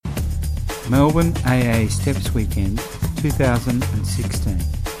Melbourne AA Steps Weekend 2016.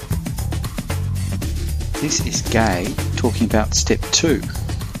 This is Gay talking about Step 2.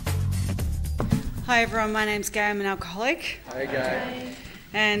 Hi everyone, my name's Gay, I'm an alcoholic. Hi Gay.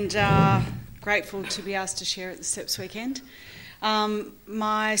 And grateful to be asked to share at the Steps Weekend.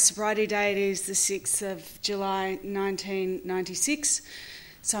 My sobriety date is the 6th of July 1996,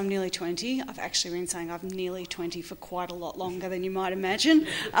 so I'm nearly 20. I've actually been saying I'm nearly 20 for quite a lot longer than you might imagine.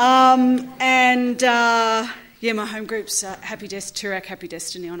 My home group's Turak Happy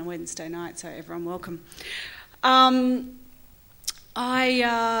Destiny on a Wednesday night, so everyone welcome. I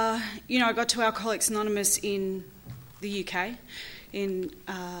got to Alcoholics Anonymous in the UK in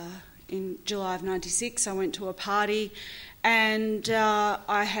July of 96. I went to a party and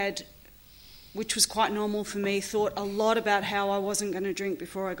I had, which was quite normal for me, thought a lot about how I wasn't going to drink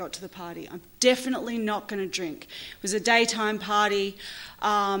before I got to the party. I'm definitely not going to drink. It was a daytime party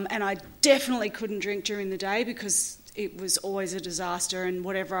and I definitely couldn't drink during the day because it was always a disaster and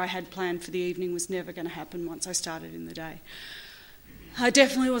whatever I had planned for the evening was never going to happen once I started in the day. I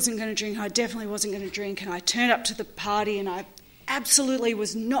definitely wasn't going to drink, and I turned up to the party and I absolutely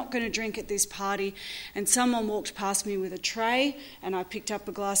was not going to drink at this party, and someone walked past me with a tray and I picked up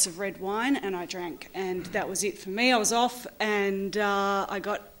a glass of red wine and I drank, and that was it for me. I was off and I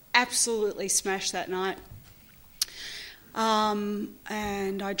got absolutely smashed that night,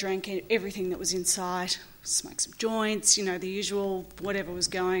 and I drank everything that was in sight, smoked some joints, the usual, whatever was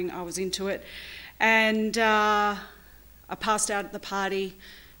going, I was into it, and I passed out at the party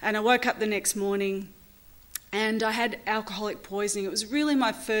and I woke up the next morning and I had alcoholic poisoning. It was really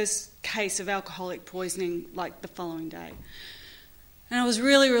my first case of alcoholic poisoning, like the following day. And I was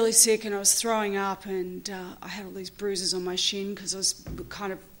really, really sick and I was throwing up and I had all these bruises on my shin because I was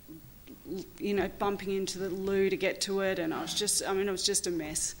kind of, bumping into the loo to get to it, and it was just a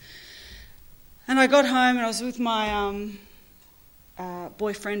mess. And I got home and I was with my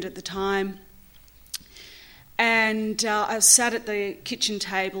boyfriend at the time. And I sat at the kitchen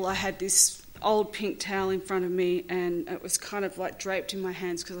table. I had this old pink towel in front of me and it was kind of like draped in my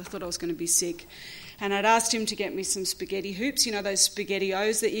hands because I thought I was going to be sick. And I'd asked him to get me some spaghetti hoops, those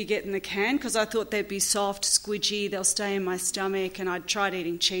SpaghettiOs that you get in the can, because I thought they'd be soft, squidgy, they'll stay in my stomach, and I'd tried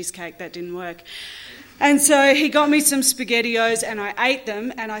eating cheesecake, that didn't work. And so he got me some SpaghettiOs and I ate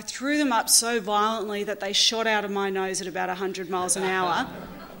them and I threw them up so violently that they shot out of my nose at about 100 miles an hour.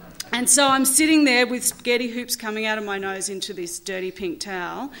 And so I'm sitting there with spaghetti hoops coming out of my nose into this dirty pink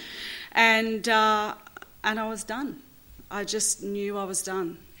towel, and I was done. I just knew I was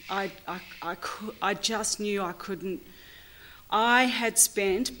done. I just knew I couldn't. I had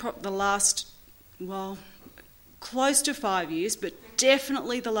spent the last, close to 5 years, but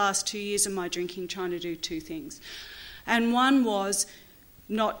definitely the last 2 years of my drinking trying to do two things. And one was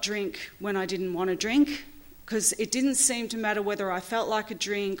not drink when I didn't want to drink, because it didn't seem to matter whether I felt like a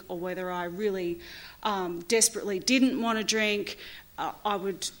drink or whether I really desperately didn't want to drink. I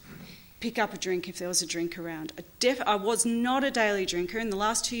would pick up a drink if there was a drink around. I was not a daily drinker. In the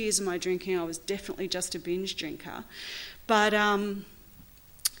last 2 years of my drinking, I was definitely just a binge drinker. But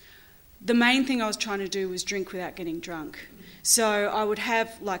the main thing I was trying to do was drink without getting drunk. So I would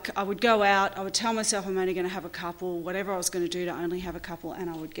go out, I would tell myself I'm only going to have a couple, whatever I was going to do to only have a couple, and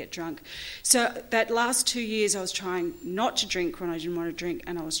I would get drunk. So that last 2 years I was trying not to drink when I didn't want to drink,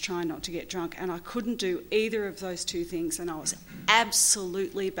 and I was trying not to get drunk, and I couldn't do either of those two things, and I was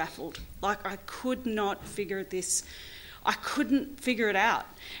absolutely baffled. I could not figure this. I couldn't figure it out.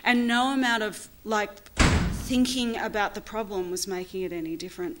 And no amount of thinking about the problem was making it any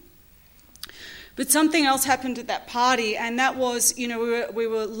different. But something else happened at that party, and that was, we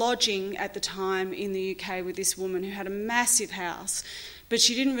were lodging at the time in the UK with this woman who had a massive house, but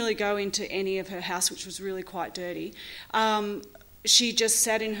she didn't really go into any of her house, which was really quite dirty. She just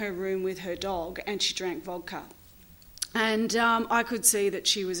sat in her room with her dog and she drank vodka. And I could see that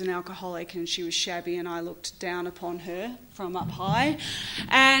she was an alcoholic and she was shabby, and I looked down upon her from up high.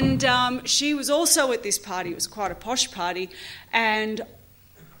 And she was also at this party. It was quite a posh party, and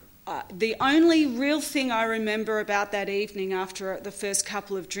the only real thing I remember about that evening after the first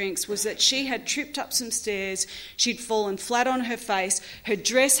couple of drinks was that she had tripped up some stairs, she'd fallen flat on her face, her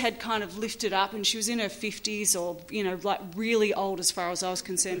dress had kind of lifted up, and she was in her 50s or, really old as far as I was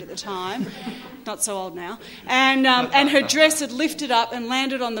concerned at the time, not so old now, and her dress had lifted up and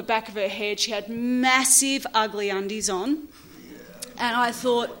landed on the back of her head. She had massive ugly undies on, and I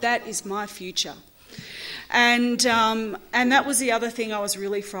thought, that is my future. And that was the other thing I was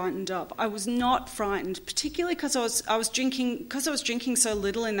really frightened of. I was not frightened, particularly because I was drinking so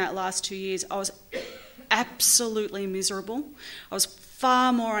little in that last 2 years. I was absolutely miserable. I was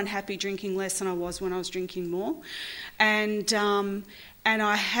far more unhappy drinking less than I was when I was drinking more. And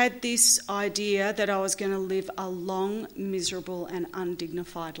I had this idea that I was going to live a long, miserable and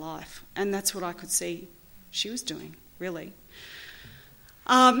undignified life. And that's what I could see she was doing, really.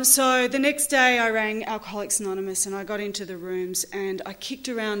 So the next day I rang Alcoholics Anonymous and I got into the rooms and I kicked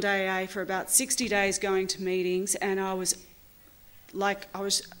around AA for about 60 days going to meetings, and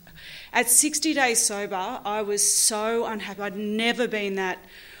at 60 days sober, I was so unhappy. I'd never been that.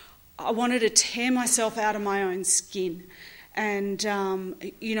 I wanted to tear myself out of my own skin. And,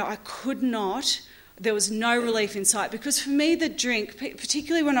 I could not. There was no relief in sight. Because for me, the drink,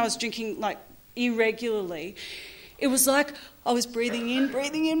 particularly when I was drinking, irregularly, it was like I was breathing in,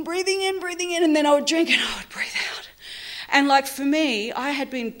 and then I would drink and I would breathe out. And, for me, I had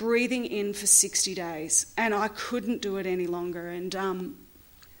been breathing in for 60 days, and I couldn't do it any longer. And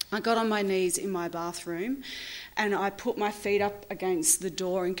I got on my knees in my bathroom and I put my feet up against the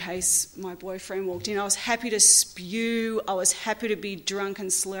door in case my boyfriend walked in. I was happy to spew. I was happy to be drunk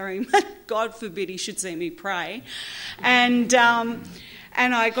and slurring. God forbid he should see me pray. And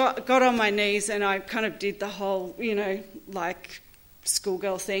I got on my knees and I kind of did the whole,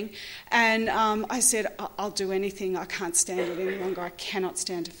 schoolgirl thing. And I said, I'll do anything. I can't stand it any longer. I cannot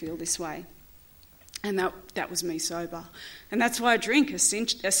stand to feel this way. And that was me sober. And that's why I drink,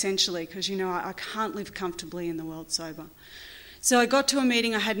 essentially, because, I can't live comfortably in the world sober. So I got to a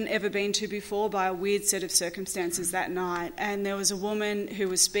meeting I hadn't ever been to before by a weird set of circumstances that night. And there was a woman who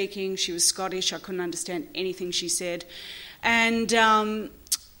was speaking. She was Scottish. I couldn't understand anything she said. And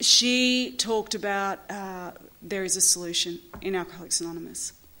she talked about there is a solution in Alcoholics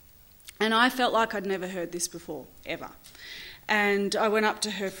Anonymous. And I felt like I'd never heard this before, ever. And I went up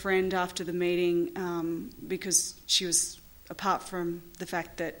to her friend after the meeting because she was, apart from the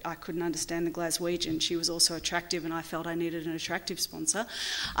fact that I couldn't understand the Glaswegian, she was also attractive and I felt I needed an attractive sponsor.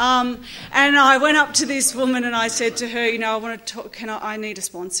 And I went up to this woman and I said to her, I want to talk, I need a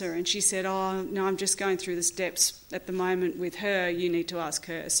sponsor. And she said, oh, no, I'm just going through the steps at the moment with her. You need to ask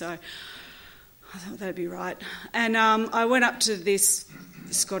her. So I thought that'd be right. And I went up to this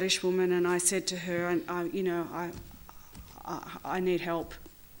Scottish woman and I said to her, I need help.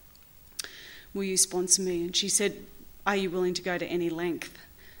 Will you sponsor me? And she said, are you willing to go to any length?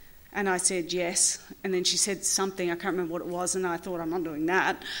 And I said, yes. And then she said something, I can't remember what it was, and I thought, I'm not doing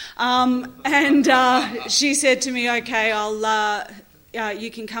that. She said to me, okay,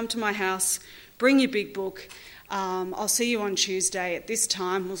 you can come to my house, bring your big book. I'll see you on Tuesday at this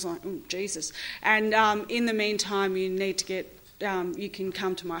time. I was like, oh, Jesus. And in the meantime, you need to get, you can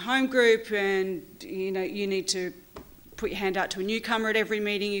come to my home group and, you need to put your hand out to a newcomer at every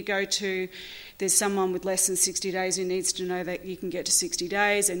meeting you go to. There's someone with less than 60 days who needs to know that you can get to 60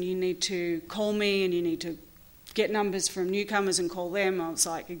 days, and you need to call me and you need to get numbers from newcomers and call them. I was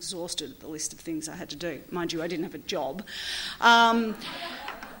exhausted at the list of things I had to do. Mind you, I didn't have a job. So I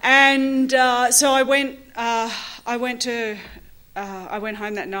went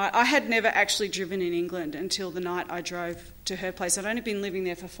home that night. I had never actually driven in England until the night I drove to her place. I'd only been living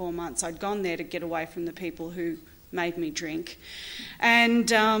there for 4 months. I'd gone there to get away from the people who made me drink.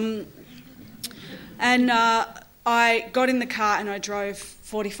 And I got in the car and I drove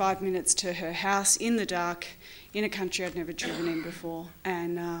 45 minutes to her house in the dark in a country I'd never driven in before.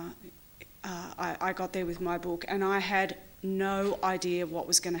 And I got there with my book and I had no idea what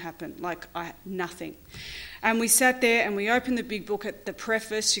was going to happen, nothing. And we sat there and we opened the big book at the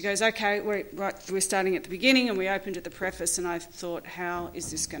preface. She goes, okay, we're starting at the beginning, and we opened at the preface, and I thought, how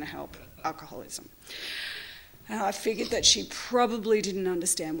is this going to help alcoholism? And I figured that she probably didn't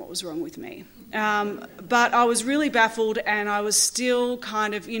understand what was wrong with me. But I was really baffled, and I was still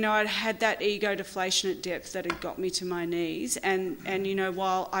kind of, I'd had that ego deflation at depth that had got me to my knees. And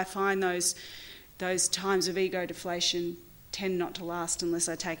while I find those times of ego deflation tend not to last unless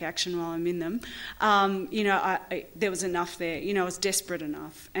I take action while I'm in them, there was enough there. I was desperate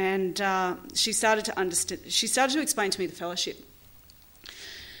enough. And she started to explain to me the fellowship.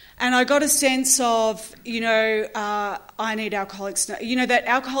 And I got a sense of, I need Alcoholics, that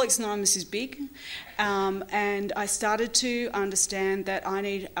Alcoholics Anonymous is big. And I started to understand that I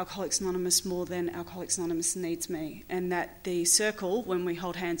need Alcoholics Anonymous more than Alcoholics Anonymous needs me. And that the circle, when we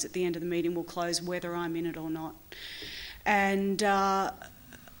hold hands at the end of the meeting, will close whether I'm in it or not. And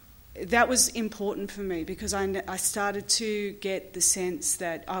that was important for me because I started to get the sense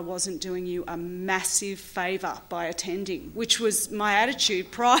that I wasn't doing you a massive favour by attending, which was my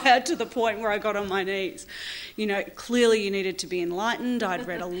attitude prior to the point where I got on my knees. You know, clearly you needed to be enlightened. I'd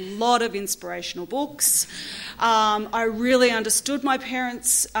read a lot of inspirational books. I really understood my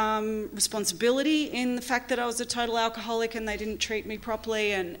parents' responsibility in the fact that I was a total alcoholic and they didn't treat me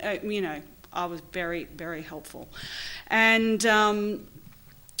properly, and, I was very, very helpful. And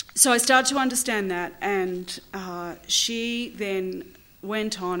so I started to understand that, and she then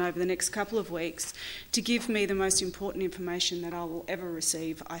went on over the next couple of weeks to give me the most important information that I will ever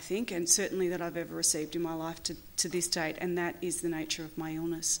receive, I think, and certainly that I've ever received in my life to this date, and that is the nature of my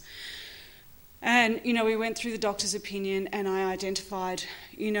illness. And, we went through the doctor's opinion and I identified,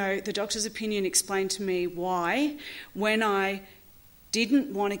 the doctor's opinion explained to me why when I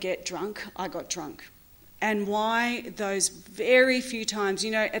didn't want to get drunk, I got drunk. And why those very few times,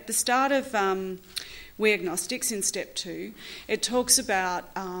 at the start of We Agnostics in Step 2, it talks about,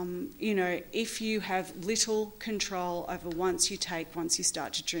 if you have little control over once you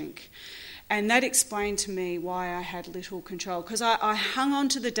start to drink. And that explained to me why I had little control, because I hung on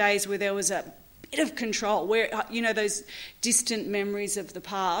to the days where there was a bit of control, where, those distant memories of the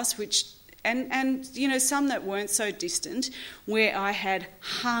past, which, and some that weren't so distant, where I had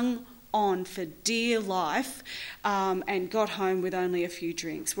hung on for dear life and got home with only a few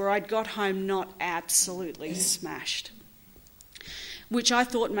drinks, where I'd got home not absolutely smashed, which I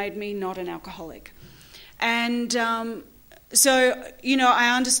thought made me not an alcoholic. And so,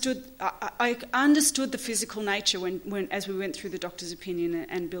 I understood the physical nature when as we went through the doctor's opinion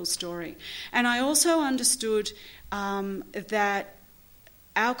and Bill's story. And I also understood that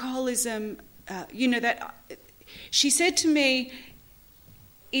alcoholism, that she said to me,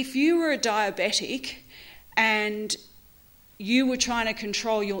 if you were a diabetic and you were trying to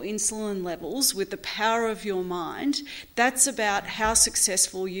control your insulin levels with the power of your mind, that's about how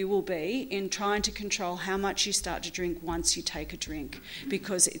successful you will be in trying to control how much you start to drink once you take a drink,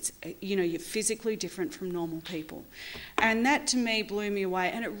 because it's, you're physically different from normal people. And that to me blew me away,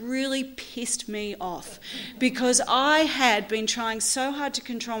 and it really pissed me off, because I had been trying so hard to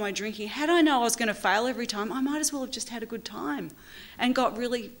control my drinking. Had I known I was going to fail every time, I might as well have just had a good time and got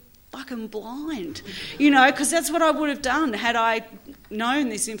really fucking blind, because that's what I would have done had I known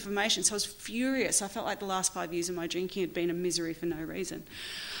this information. So I was furious. I felt like the last 5 years of my drinking had been a misery for no reason.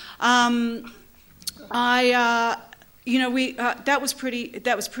 That was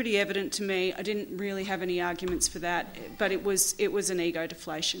pretty evident to me. I didn't really have any arguments for that, but it was an ego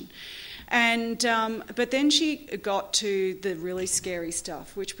deflation. And but then she got to the really scary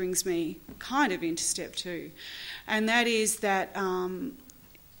stuff, which brings me kind of into Step 2, and that is that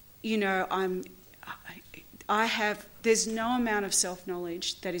there's no amount of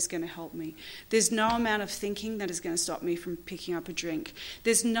self-knowledge that is going to help me. There's no amount of thinking that is going to stop me from picking up a drink.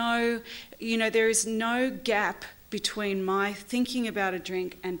 There is no gap between my thinking about a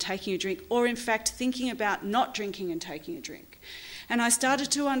drink and taking a drink, or in fact thinking about not drinking and taking a drink. And I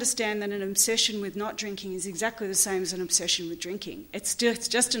started to understand that an obsession with not drinking is exactly the same as an obsession with drinking. It's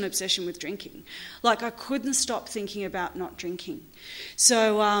just an obsession with drinking. Like, I couldn't stop thinking about not drinking.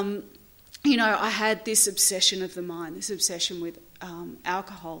 So, I had this obsession of the mind, this obsession with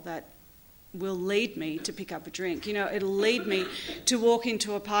alcohol that will lead me to pick up a drink. It'll lead me to walk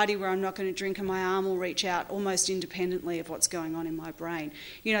into a party where I'm not going to drink and my arm will reach out almost independently of what's going on in my brain.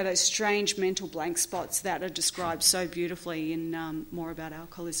 Those strange mental blank spots that are described so beautifully in More About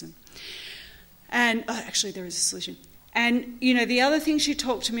Alcoholism. And actually there is a solution. And, the other thing she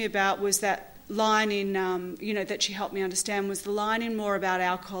talked to me about was that line in, that she helped me understand, was the line in More About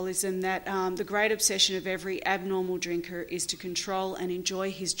Alcoholism that the great obsession of every abnormal drinker is to control and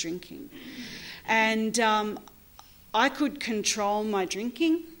enjoy his drinking. And I could control my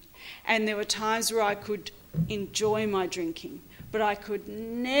drinking, and there were times where I could enjoy my drinking, but I could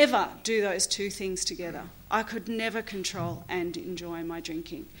never do those two things together. I could never control and enjoy my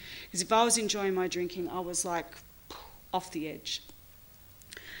drinking, because if I was enjoying my drinking, I was like off the edge.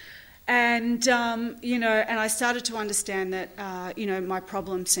 And, and I started to understand that, my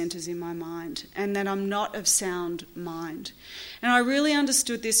problem centres in my mind, and that I'm not of sound mind. And I really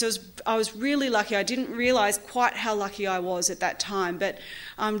understood this. I was really lucky. I didn't realise quite how lucky I was at that time, but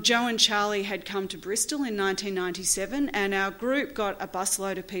Joe and Charlie had come to Bristol in 1997, and our group got a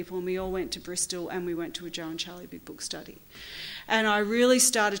busload of people, and we all went to Bristol, and we went to a Joe and Charlie Big Book study. And I really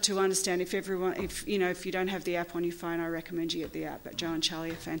started to understand, if you don't have the app on your phone, I recommend you get the app. But Joe and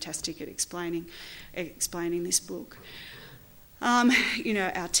Charlie are fantastic at explaining this book,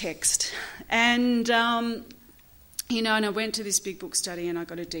 our text. And, and I went to this big book study and I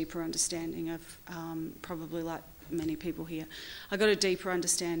got a deeper understanding of, probably like many people here, I got a deeper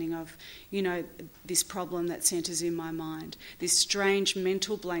understanding of, this problem that centres in my mind, this strange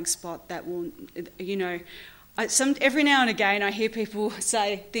mental blank spot that will, every now and again I hear people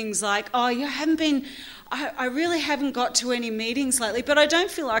say things like, oh, I really haven't got to any meetings lately, but I don't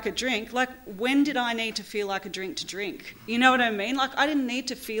feel like a drink. Like, when did I need to feel like a drink to drink? You know what I mean? Like, I didn't need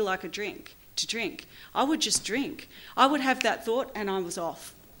to feel like a drink to drink. I would just drink. I would have that thought and I was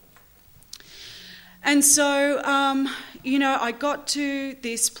off. And so, I got to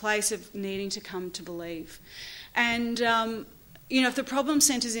this place of needing to come to believe. And, if the problem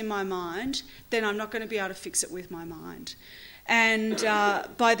centres in my mind, then I'm not going to be able to fix it with my mind. And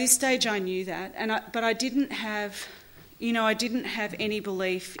by this stage I knew that, but I didn't have... I didn't have any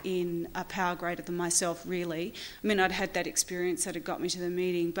belief in a power greater than myself, really. I mean, I'd had that experience that had got me to the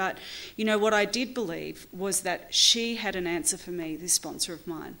meeting. But, what I did believe was that she had an answer for me, this sponsor of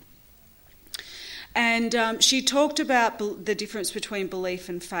mine. And she talked about the difference between belief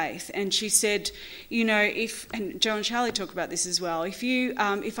and faith. And she said, and Joe and Charlie talk about this as well,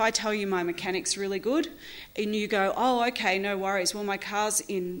 if I tell you my mechanic's really good and you go, oh, okay, no worries, well, my car's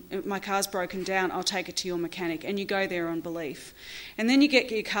broken down, I'll take it to your mechanic. And you go there on belief. And then you get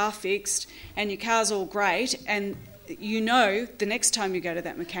your car fixed and your car's all great, and the next time you go to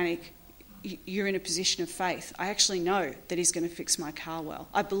that mechanic, you're in a position of faith. I actually know that he's going to fix my car well.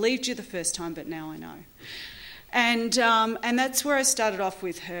 I believed you the first time, but now I know. And that's where I started off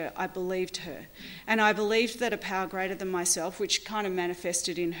with her. I believed her. And I believed that a power greater than myself, which kind of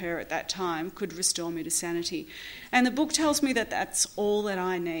manifested in her at that time, could restore me to sanity. And the book tells me that that's all that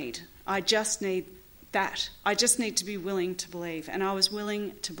I need. I just need that. I just need to be willing to believe. And I was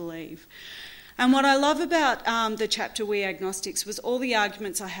willing to believe. And what I love about the chapter We Agnostics was all the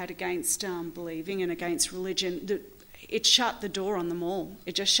arguments I had against believing and against religion. It shut the door on them all.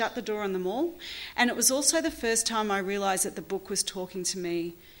 It just shut the door on them all. And it was also the first time I realised that the book was talking to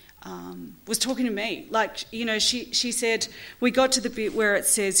me. Like, she said, we got to the bit where it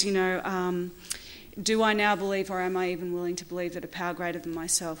says, do I now believe, or am I even willing to believe, that a power greater than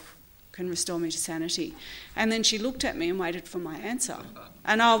myself can restore me to sanity? And then she looked at me and waited for my answer.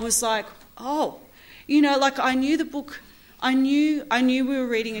 And I was like, oh, I knew the book. I knew we were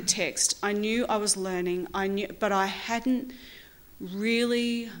reading a text. I knew I was learning. But I hadn't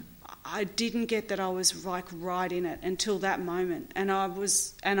really. I didn't get that I was like right in it until that moment. And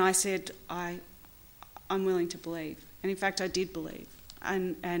I said, I'm willing to believe. And in fact, I did believe.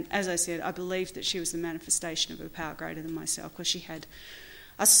 And as I said, I believed that she was the manifestation of a power greater than myself, because she had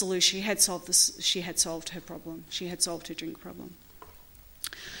a solution. She had solved her problem. She had solved her drink problem.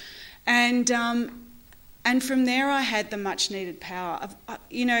 And from there I had the much needed power of,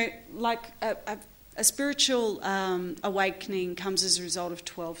 a spiritual awakening comes as a result of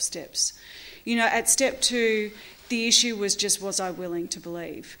 12 steps. At step 2, the issue was I willing to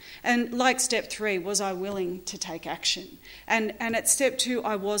believe? And like step 3, was I willing to take action? And at step 2,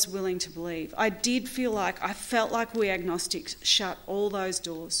 I was willing to believe. I felt like We Agnostics shut all those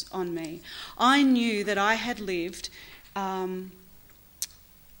doors on me. I knew that I had lived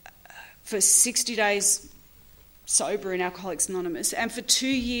for 60 days sober in Alcoholics Anonymous, and for 2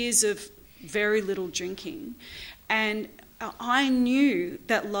 years of very little drinking. And I knew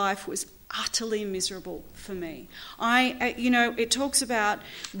that life was utterly miserable for me. It talks about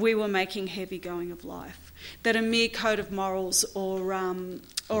we were making heavy going of life, that a mere code of morals or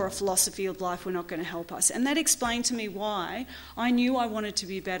a philosophy of life were not going to help us. And that explained to me why I knew I wanted to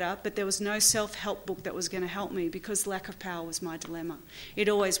be better, but there was no self-help book that was going to help me, because lack of power was my dilemma. It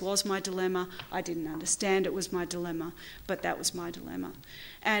always was my dilemma. I didn't understand it was my dilemma, but that was my dilemma.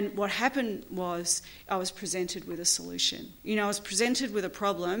 And what happened was I was presented with a solution. I was presented with a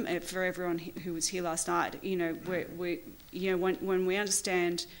problem. For everyone who was here last night, when we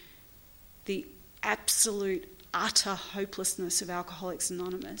understand the absolute utter hopelessness of Alcoholics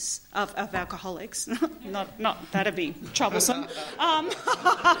Anonymous, of alcoholics, not that'd be troublesome,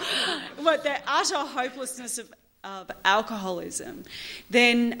 but the utter hopelessness of alcoholism,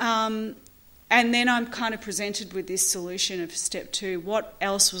 then I'm kind of presented with this solution of step 2. What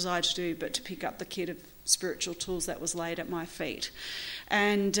else was I to do but to pick up the kit of spiritual tools that was laid at my feet?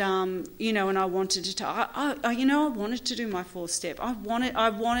 And and I wanted to. I wanted to do my 4th step. I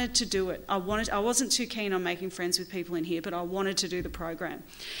wanted to do it. I wasn't too keen on making friends with people in here, but I wanted to do the program.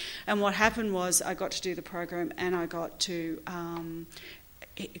 And what happened was I got to do the program, and I got to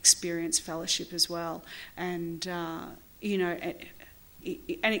experience fellowship as well, and and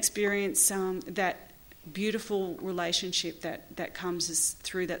experience that beautiful relationship that comes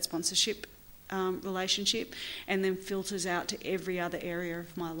through that sponsorship relationship and then filters out to every other area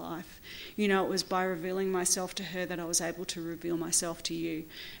of my life. You know, it was by revealing myself to her that I was able to reveal myself to you.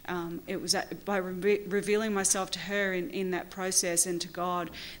 It was by revealing myself to her in that process and to God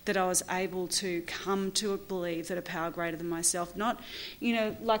that I was able to come to believe that a power greater than myself, not, you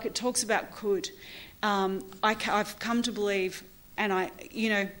know, like it talks about could. I've come to believe, and I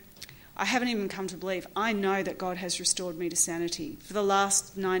haven't even come to believe, I know that God has restored me to sanity. For the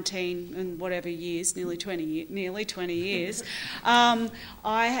last 19 and whatever years, nearly 20 years,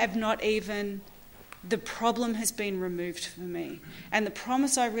 I have not even, the problem has been removed for me. And the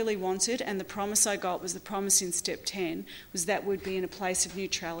promise I really wanted and the promise I got was the promise in step 10, was that we'd be in a place of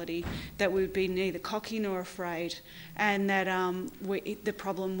neutrality, that we would be neither cocky nor afraid, and that the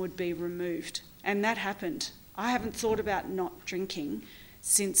problem would be removed. And that happened. I haven't thought about not drinking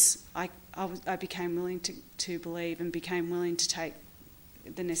since I became willing to believe and became willing to take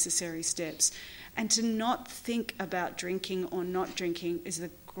the necessary steps. And to not think about drinking or not drinking is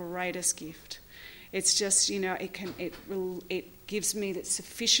the greatest gift. It's just, you know, it gives me that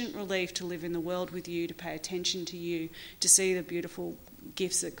sufficient relief to live in the world with you, to pay attention to you, to see the beautiful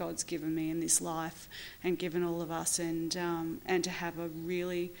gifts that God's given me in this life and given all of us, and to have a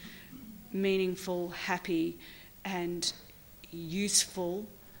really meaningful, happy and useful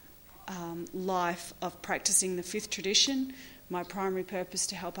life of practicing the fifth tradition, my primary purpose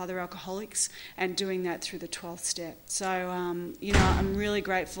to help other alcoholics, and doing that through the 12th step. So, you know, I'm really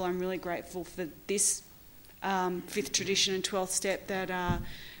grateful. I'm really grateful for this fifth tradition and 12th step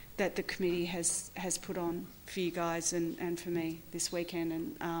that the committee has put on for you guys and for me this weekend.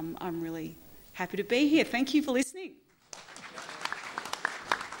 And I'm really happy to be here. Thank you for listening.